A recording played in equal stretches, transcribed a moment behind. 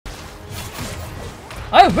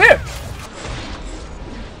where?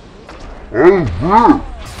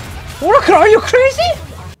 Oracle, are you crazy?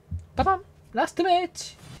 Bam, last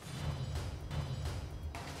match.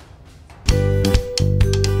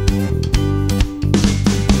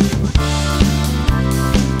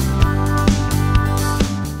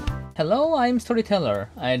 Hello, I'm Storyteller.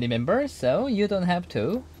 I remember, so you don't have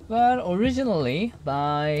to. But originally,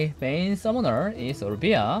 my main summoner is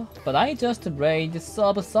Orbia, but I just raid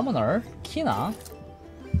sub-summoner, Kina.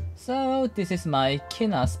 So this is my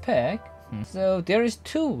Kina spec. So there is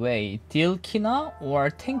two ways, deal Kina or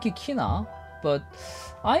tank Kina, but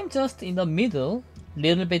I'm just in the middle,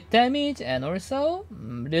 little bit damage and also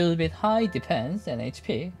little bit high defense and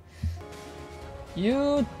HP.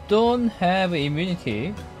 You don't have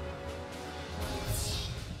immunity.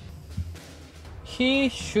 He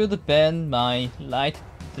should ban my Light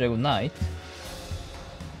Dragon Knight.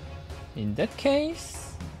 In that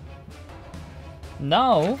case,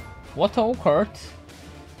 now Water Occult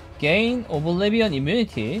gain Oblivion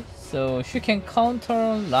immunity, so she can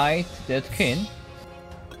counter Light Dead Queen.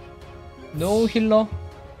 No healer.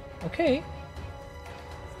 Okay.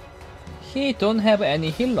 He don't have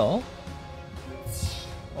any healer.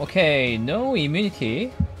 Okay, no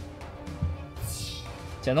immunity.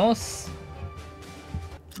 Genos.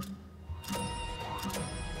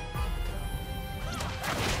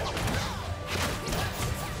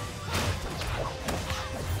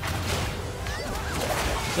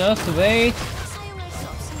 Just wait.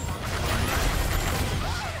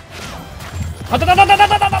 One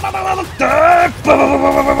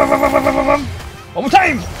more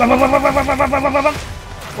time. One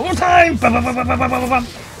more time.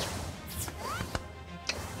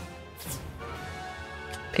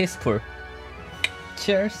 Peaceful.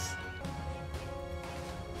 Cheers.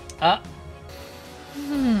 아.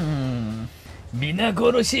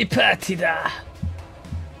 미나고로시 파티다.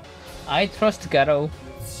 I trust Garo.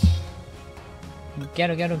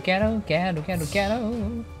 Garo.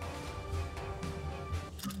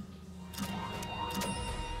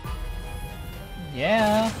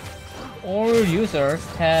 Yeah, all users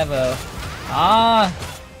have a...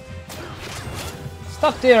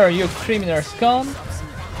 Stop there, you criminal scum!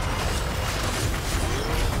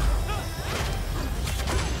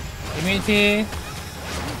 Immunity.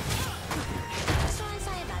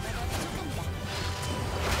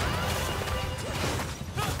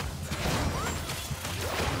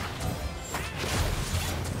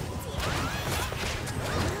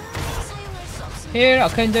 Here,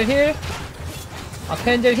 Archangel here.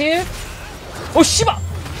 Archangel here. Oh, 씨발!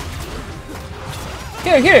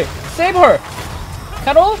 Here, save her.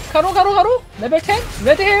 Garo. Level 10.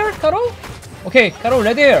 Red hair, Garo. Okay, Garo,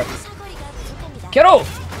 red hair. Garo.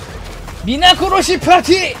 미나쿠로시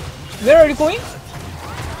party. Where are you going?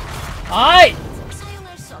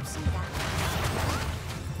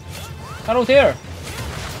 Garo there.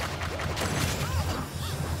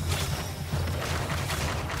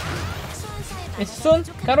 It's soon.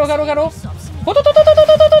 Garo.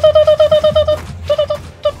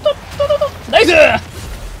 Nice.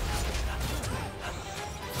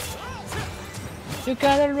 You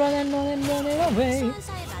gotta run away.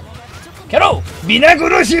 Garo,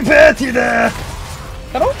 미나고로시 파티다.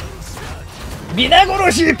 Garo,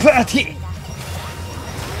 미나고로시 파티.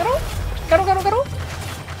 Garo.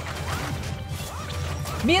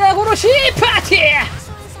 미나고로시 파티.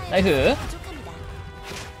 나이스.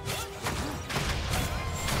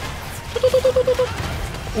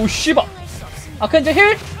 오 씨발. 아크엔젤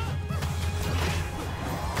힐.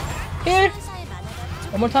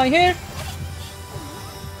 One more time here.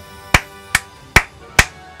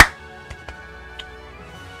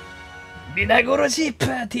 미나고로시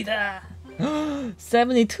파티다.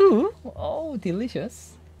 72. Oh,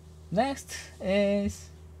 delicious. Next is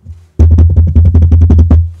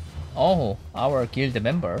our guild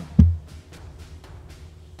member.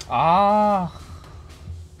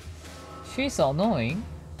 She's annoying.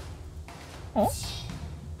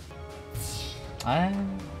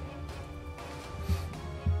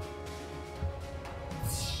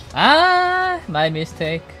 My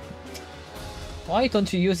mistake. Why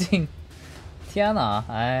don't you using Tiana?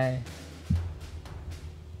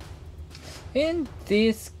 In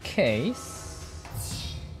this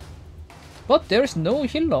case, but there's no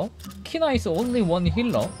healer. Kina is only one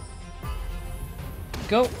healer.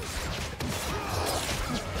 Go.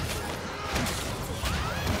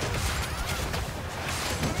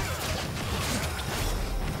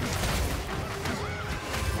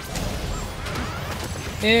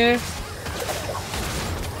 Here.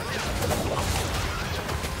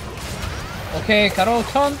 Okay, Garo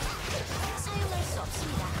turn.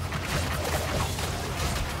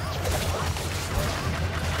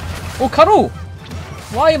 오 가로!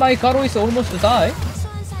 Why my 가로 is almost die?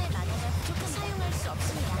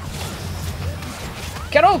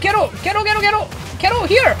 가로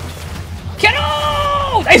here!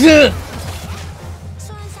 가로! 나이스!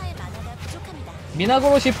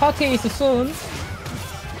 미나고로시 파티 is soon.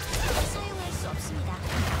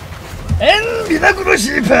 엔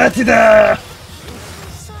미나고로시 파티다!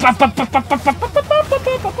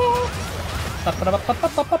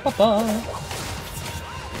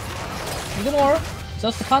 Ignore.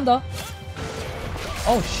 Just panda.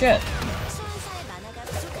 Oh shit.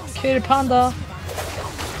 Kill panda.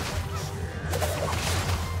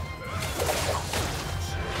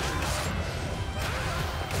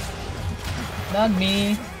 Not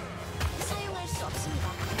me.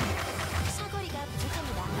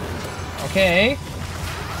 Okay.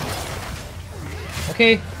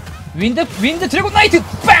 Okay. Wind Dragon Knight!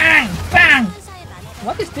 Bang! Bang!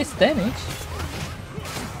 What is this damage?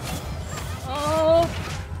 Oh.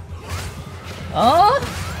 Oh?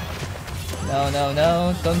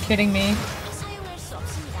 No. Don't kidding me.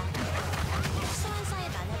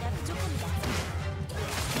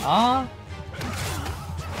 아.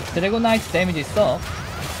 드래곤 나이트 데미지 있어.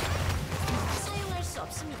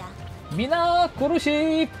 미나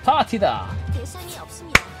고르시 파티다.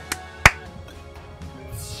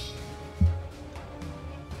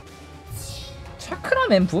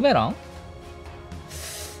 차크라맨 부메랑?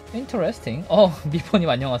 Interesting. 미포님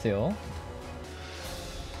안녕하세요.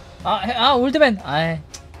 올드맨.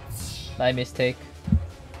 My mistake.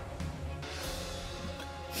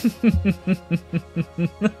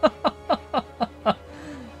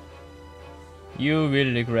 You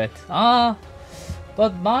will regret.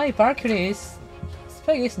 But my Valkyrie's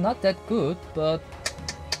spec is not that good, but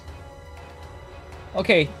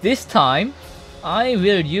okay, this time I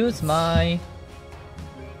will use my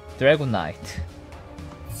Dragon Knight.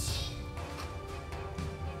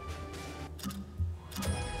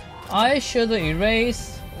 I should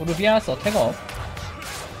erase Orbia's attack off.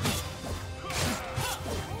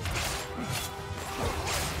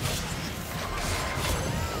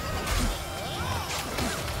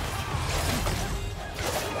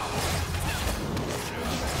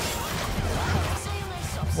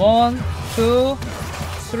 One, two,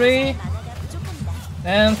 three,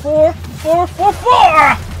 and four.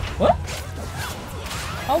 What?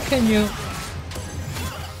 How can you?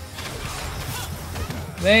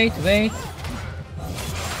 Wait.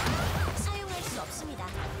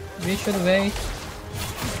 We should wait.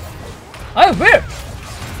 Where?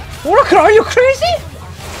 Oracle, are you crazy?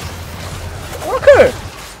 Oracle!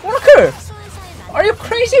 Are you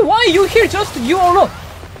crazy? Why are you here? Just you alone?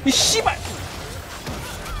 You 씨발!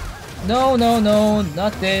 No,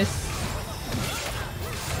 not this.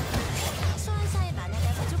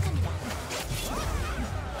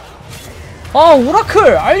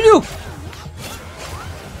 Oracle, are you?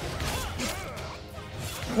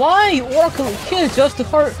 Why Oracle kill just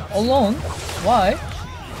her alone? Why?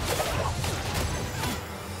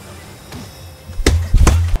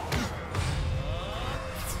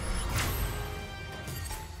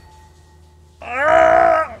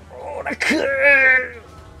 Oracle!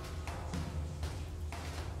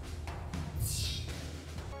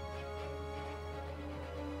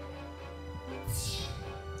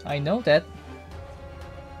 I know that.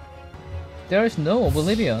 There is no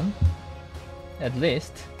Oblivion. At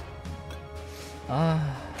least.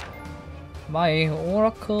 My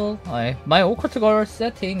Oracle... my Occult Girl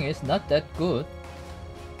setting is not that good.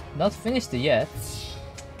 Not finished yet.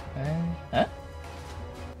 Huh?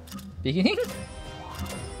 Beginning?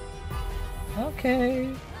 Okay.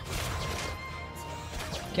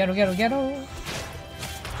 Ghetto.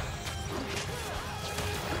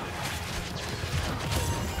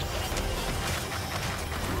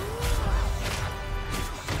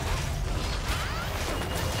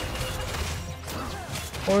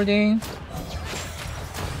 Holding.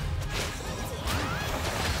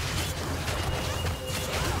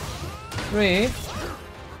 Three.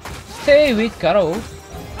 Stay with Garo.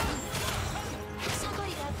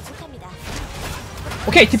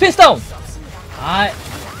 Okay, defense down.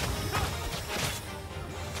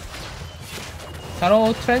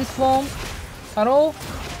 Garo transform. Garo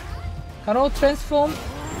transform.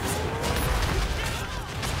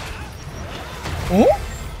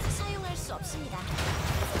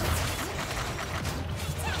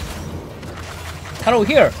 Garo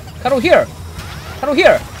here.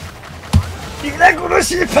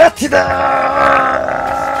 미나고로시 파티다.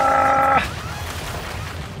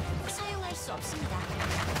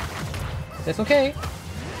 That's okay.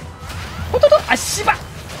 호도도 씨발.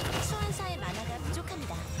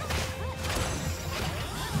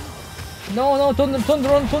 No, no, don't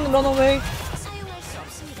run away. 사용할 수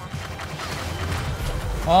없습니다.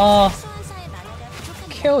 아, 소환사의 만화가 부족합니다.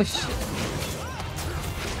 케어 씨.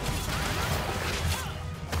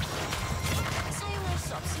 사용할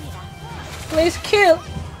수 없습니다. Please kill.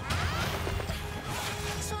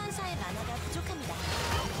 소환사의 만화가 부족합니다.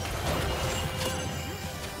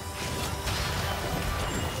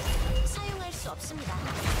 사용할 수 없습니다.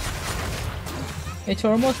 It's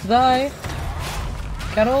almost die.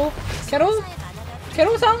 Carol, Carol, 소환사의 만화가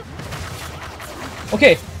Carol-상.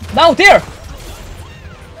 Okay, now there.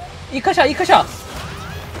 이카샤, 이카샤.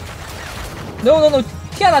 No, no, no.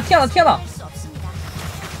 티아나, 티아나, 티아나. 부족할 수 없습니다.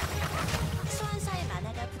 소환사의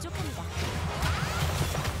만화가 부족합니다.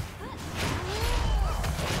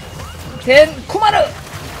 Then 쿠마르.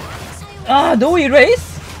 아, no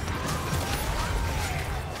erase.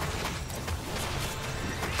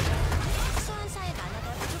 소환사의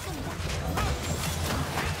만화가 부족합니다.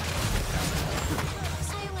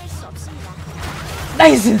 사용할 수 없습니다.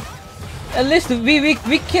 Nice. At least we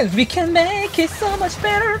can make it so much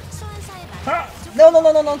better. 소환사의 아, 만화가 no, no,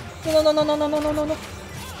 no, no, no, no, no, no, no, no, no, no, no, no.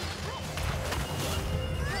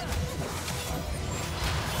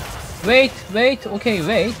 Wait, wait, okay,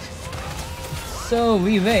 wait. So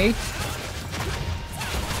we wait.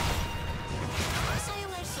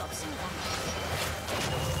 사용할 수 없습니다.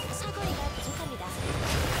 사거리가 부족합니다.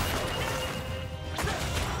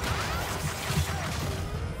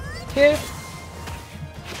 Here.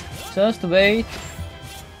 Just wait.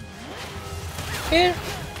 Here.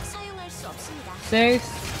 사용할 수 없습니다. 6,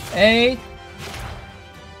 8,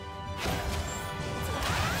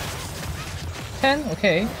 10.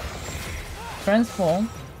 Okay. Transform.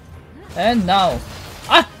 And now.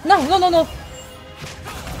 Ah! No, no, no, no.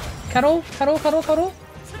 Carol, Carol, Carol, Carol.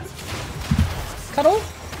 Carol.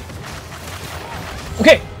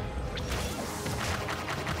 Okay.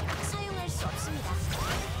 사용할 수 없습니다.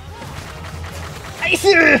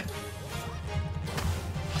 나이스!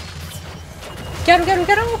 가루 가루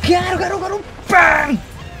가루 가루 가루 가루 빵!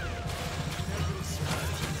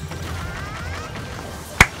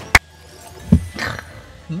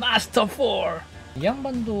 마스터 4. 이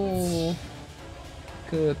양반도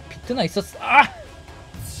그 비트나 있었어. 아!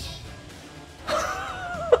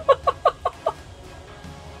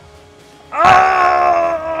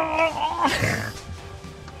 아!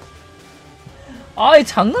 아이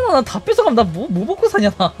장난하나 다 뺏어가면 나 뭐 먹고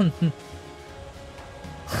사냐 난.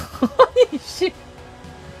 아니 씨.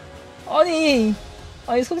 아니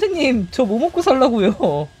선생님 저 뭐 먹고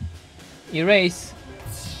살라고요. Erase.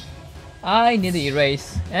 I need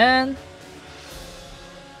erase. And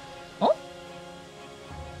어?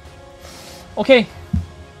 Okay.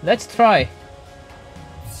 Let's try.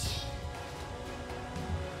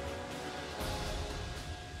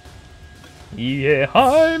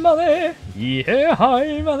 이해할 만해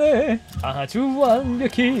아주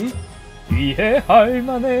완벽히 이해할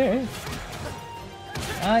만해.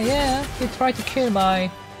 Ah yeah, he tried to kill my.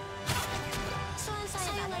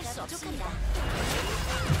 소환사의 만화가 부족합니다.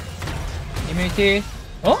 immunity.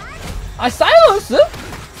 어? 아 silence?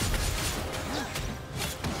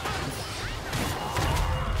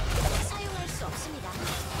 사용할 수 없습니다.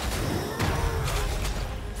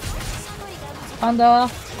 사거리가 부족. 한다.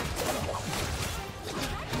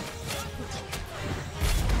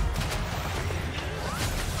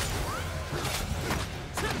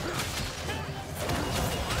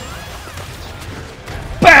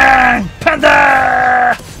 빵!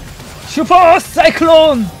 판다! 슈퍼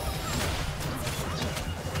사이클론!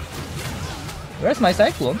 Where's my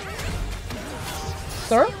cyclone?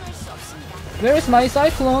 Sir? 사용할 수 없습니다. Where is my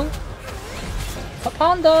cyclone?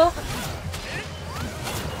 Panda!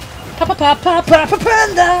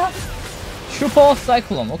 Panda! Super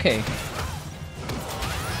cyclone, okay.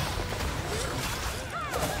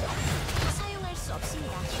 사용할 수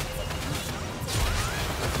없습니다.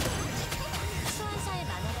 소환사의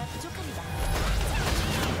만화가 부족합니다.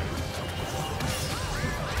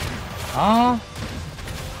 Ah,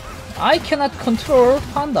 I cannot control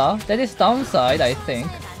Panda. That is downside, I think.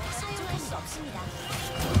 사용할 수 없습니다.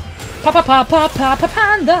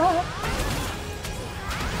 Panda.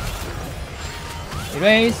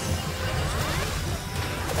 Erase.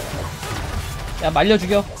 야 말려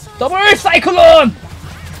죽여. 더블 사이클론.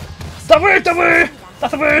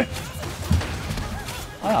 더블.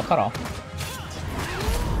 아 아파라.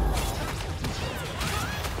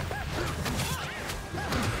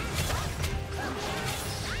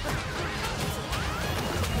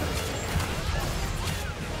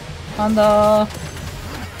 한다.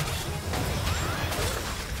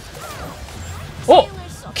 오!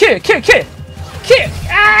 킬!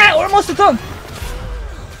 아! almost done!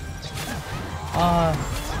 아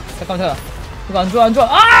잠깐만. 이거 안 좋아 안 좋아.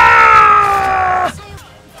 아!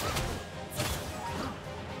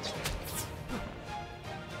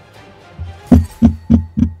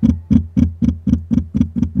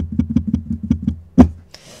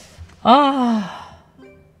 아.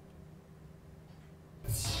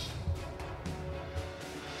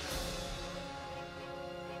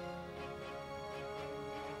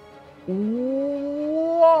 우와.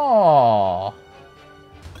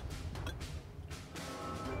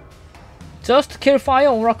 Just kill fire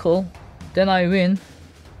oracle, then I win.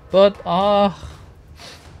 But Polar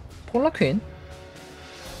Queen.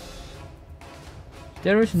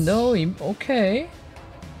 There is no okay.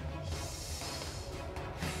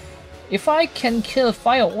 If I can kill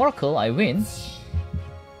fire oracle, I win.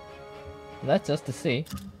 Let's just see.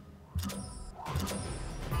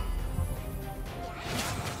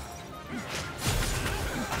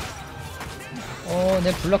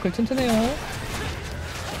 내 블락을 튼튼해요.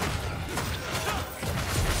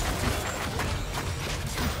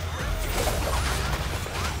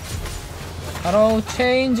 바로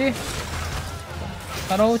체인지.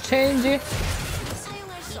 바로 체인지.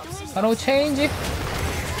 바로 체인지.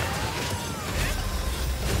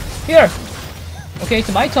 Here. Okay, it's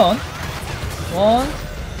my turn. 1,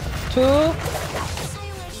 2.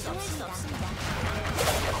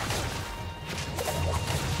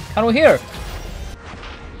 바로 here.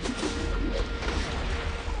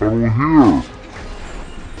 Over here.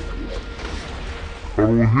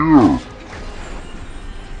 Over here.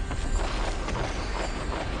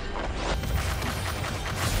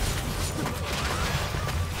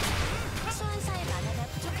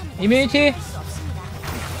 Immunity.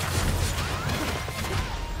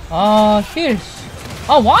 Heals.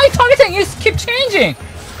 Why targeting is keep changing?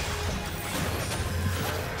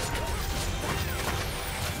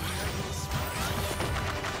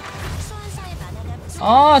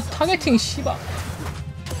 타겟팅 씨발.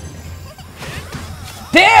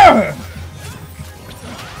 There!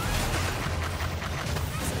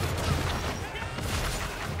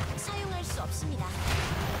 사용할 수 없습니다.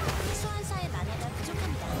 소환사의 만화가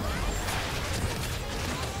부족합니다.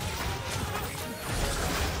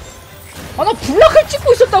 나 블락을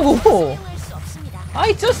찍고 있었다고. 사용할 수 없습니다.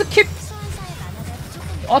 I just keep 소환사의 만화가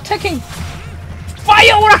부족합니다. attacking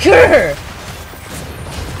fire oracle.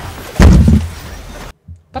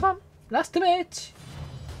 빠밤. Last match.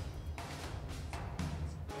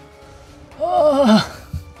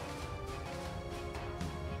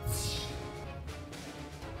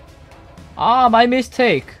 My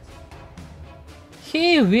mistake.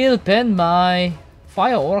 He will ban my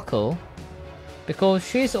fire oracle because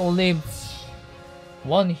she's only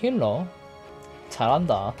one healer.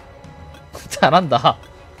 잘한다. 잘한다.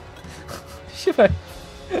 씨발.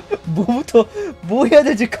 뭐부터 뭐 해야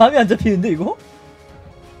될지 감이 안 잡히는데 이거?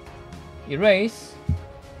 Erase.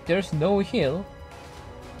 There's no heal.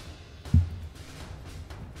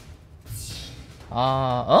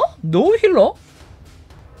 No healer?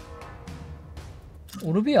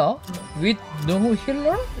 Orbia? With no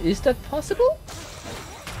healer? Is that possible?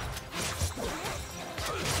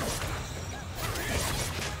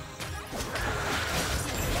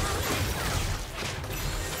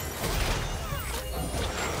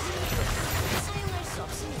 사용할 수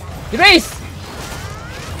없습니다. Erase!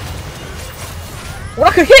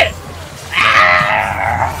 Oracle hit!